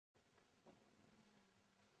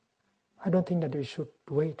I don't think that we should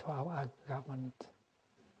wait for our government.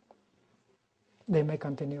 They may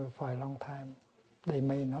continue for a long time. They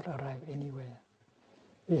may not arrive anywhere.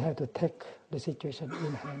 We have to take the situation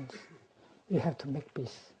in hands. We have to make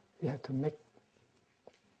peace. We have to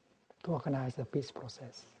organize the peace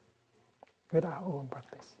process with our own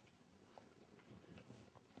practice.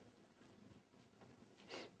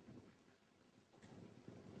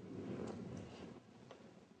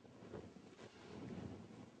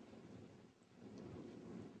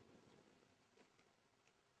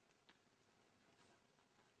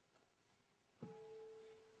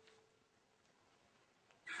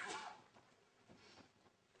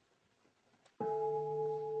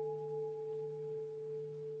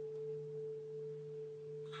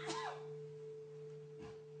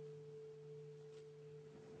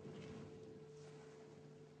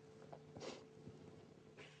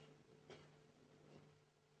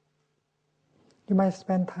 You might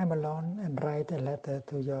spend time alone and write a letter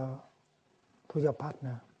to your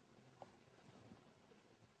partner,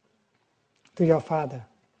 to your father,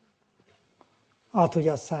 or to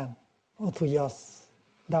your son, or to your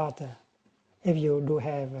daughter, if you do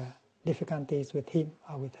have difficulties with him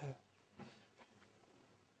or with her.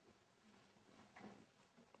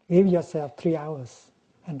 Give yourself 3 hours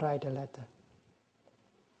and write a letter.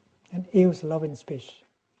 And use loving speech.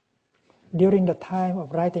 During the time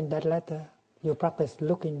of writing that letter, you practice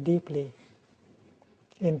looking deeply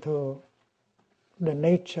into the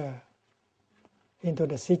nature, into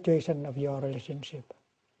the situation of your relationship.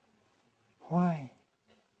 Why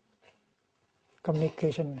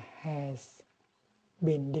communication has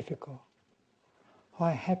been difficult?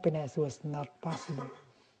 Why happiness was not possible?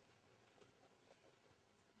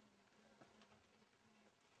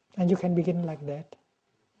 And you can begin like that.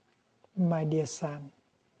 My dear son,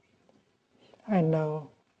 I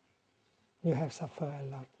know you have suffered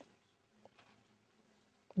a lot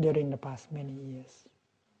during the past many years.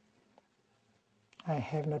 I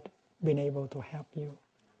have not been able to help you,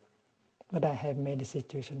 but I have made the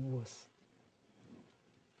situation worse.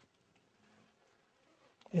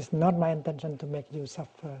 It's not my intention to make you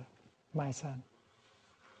suffer, my son.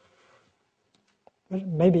 But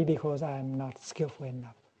maybe because I am not skillful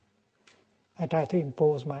enough. I try to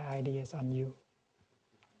impose my ideas on you,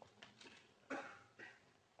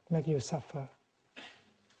 make you suffer.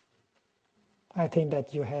 I think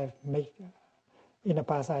that you have made, in the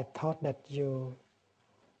past I thought that you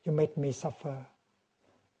made me suffer.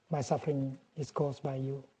 My suffering is caused by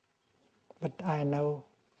you. But I now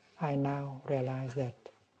realize that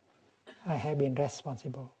I have been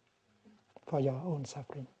responsible for your own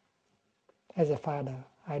suffering. As a father,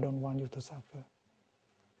 I don't want you to suffer.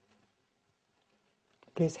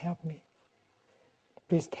 Please help me.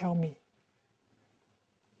 Please tell me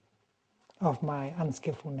of my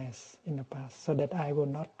unskillfulness in the past so that I will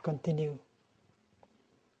not continue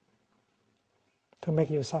to make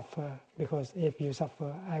you suffer, because if you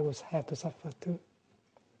suffer, I will have to suffer too.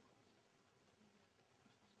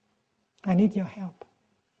 I need your help,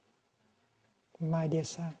 my dear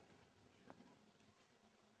son.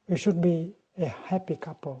 We should be a happy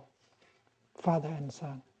couple, father and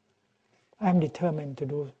son. I'm determined to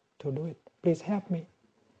do it. Please help me.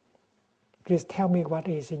 Please tell me what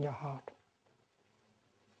is in your heart.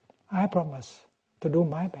 I promise to do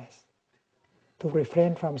my best, to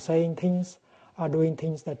refrain from saying things or doing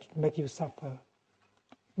things that make you suffer.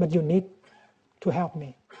 But you need to help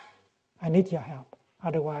me. I need your help.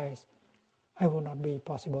 Otherwise, I will not be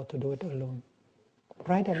possible to do it alone.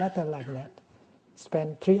 Write a letter like that.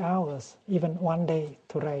 Spend 3 hours, even one day,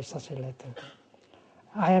 to write such a letter.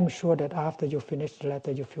 I am sure that after you finish the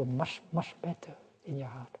letter, you feel much, much better in your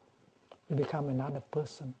heart. You become another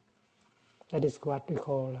person. That is what we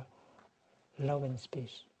call love and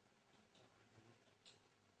peace.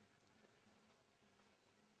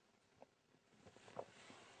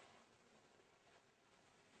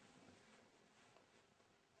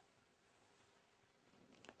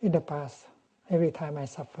 In the past, every time I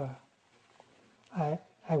suffer, I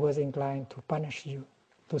was inclined to punish you,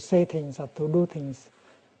 to say things or to do things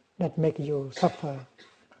that make you suffer.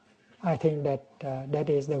 I think that that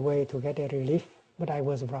is the way to get a relief, but I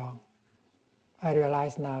was wrong. I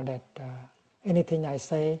realize now that anything I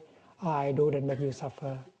say or I do that make you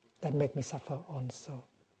suffer, that make me suffer also.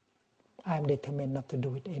 I am determined not to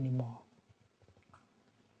do it anymore.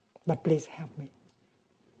 But please help me.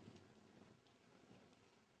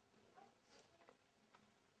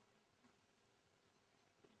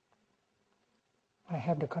 I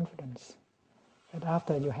have the confidence that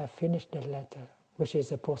after you have finished the letter, which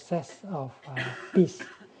is a process of peace,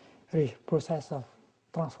 a process of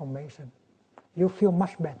transformation, you feel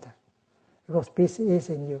much better. because peace is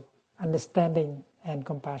in you, understanding and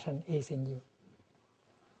compassion is in you.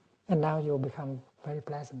 And now you become very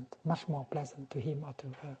pleasant, much more pleasant to him or to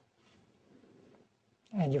her.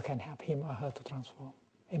 And you can help him or her to transform.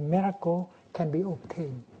 A miracle can be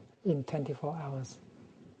obtained in 24 hours.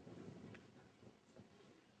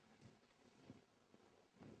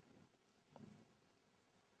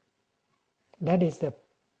 That is the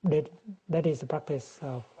practice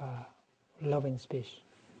of loving speech.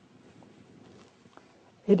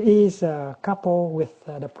 It is coupled with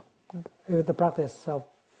the practice of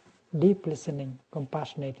deep listening,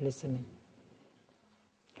 compassionate listening.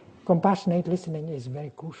 Compassionate listening is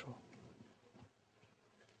very crucial.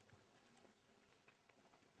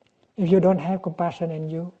 If you don't have compassion in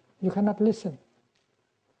you, you cannot listen.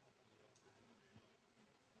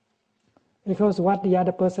 Because what the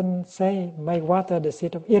other person say may water the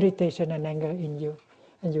seed of irritation and anger in you,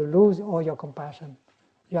 and you lose all your compassion.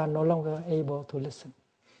 You are no longer able to listen.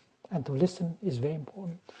 And to listen is very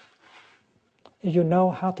important. If you know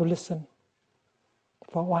how to listen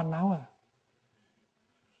for 1 hour,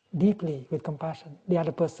 deeply with compassion, the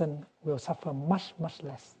other person will suffer much, much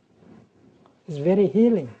less. It's very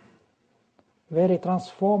healing, very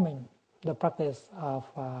transforming, the practice of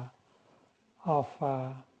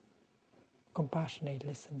compassionate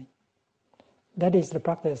listening. That is the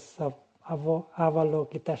practice of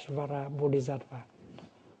Avalokiteshvara Bodhisattva,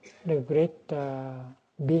 the great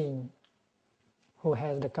being who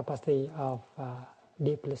has the capacity of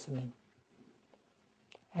deep listening.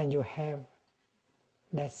 And you have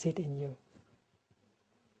that seed in you.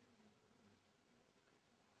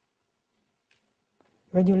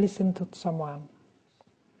 When you listen to someone,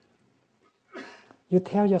 you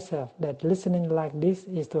tell yourself that listening like this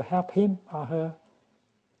is to help him or her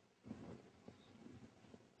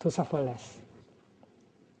to suffer less.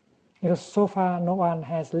 Because so far no one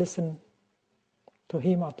has listened to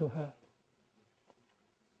him or to her.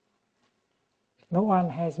 No one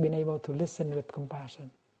has been able to listen with compassion.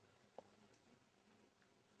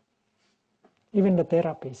 Even the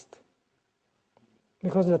therapist.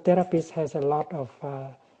 Because the therapist has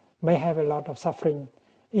may have a lot of suffering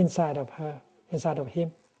inside of her, inside of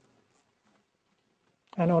him.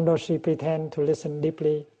 And although she pretends to listen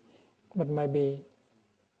deeply, but maybe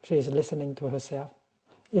she is listening to herself.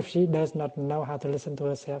 If she does not know how to listen to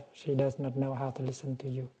herself, she does not know how to listen to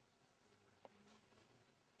you.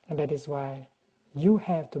 And that is why you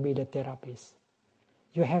have to be the therapist.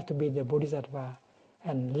 You have to be the Bodhisattva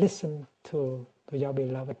and listen to your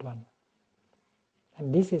beloved one.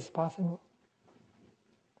 And this is possible.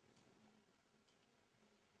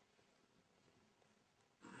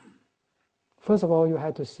 First of all, you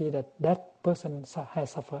have to see that that person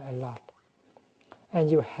has suffered a lot. And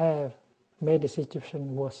you have made the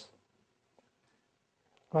situation worse.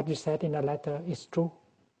 What you said in the letter is true.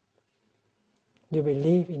 You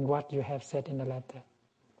believe in what you have said in the letter.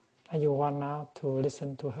 And you want now to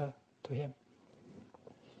listen to her, to him.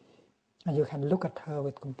 And you can look at her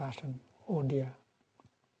with compassion. Oh dear,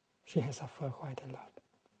 she has suffered quite a lot.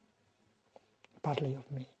 Partly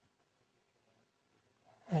of me.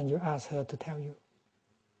 And you ask her to tell you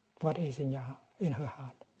what is in her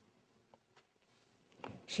heart.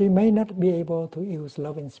 She may not be able to use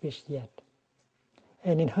loving speech yet.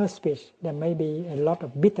 And in her speech, there may be a lot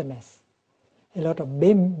of bitterness, a lot of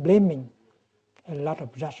blaming, a lot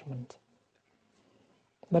of judgment.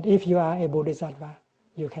 But if you are a Bodhisattva,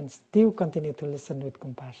 you can still continue to listen with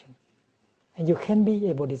compassion. And you can be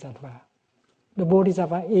a Bodhisattva. The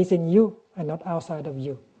Bodhisattva is in you and not outside of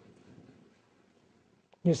you.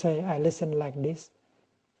 You say, I listen like this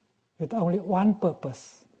with only one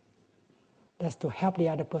purpose. That's to help the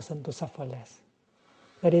other person to suffer less.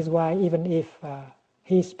 That is why even if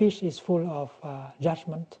his speech is full of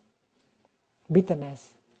judgment, bitterness,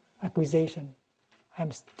 accusation,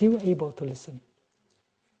 I'm still able to listen.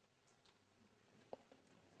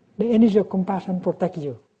 The energy of compassion protects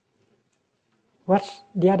you. What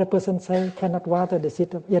the other person says cannot water the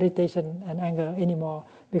seed of irritation and anger anymore,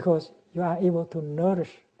 because you are able to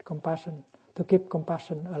nourish compassion, to keep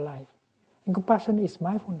compassion alive. And compassion is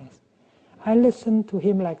mindfulness. I listen to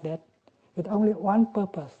him like that with only one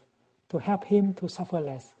purpose, to help him to suffer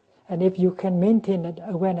less. And if you can maintain that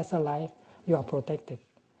awareness alive, you are protected.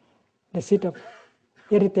 The seed of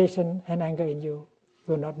irritation and anger in you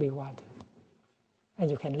will not be watered. And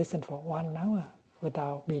you can listen for 1 hour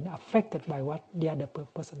without being affected by what the other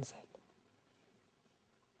person said.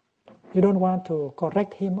 You don't want to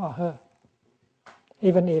correct him or her,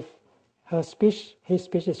 even if his speech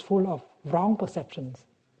is full of wrong perceptions,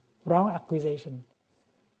 wrong accusation.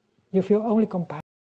 You feel only compassion.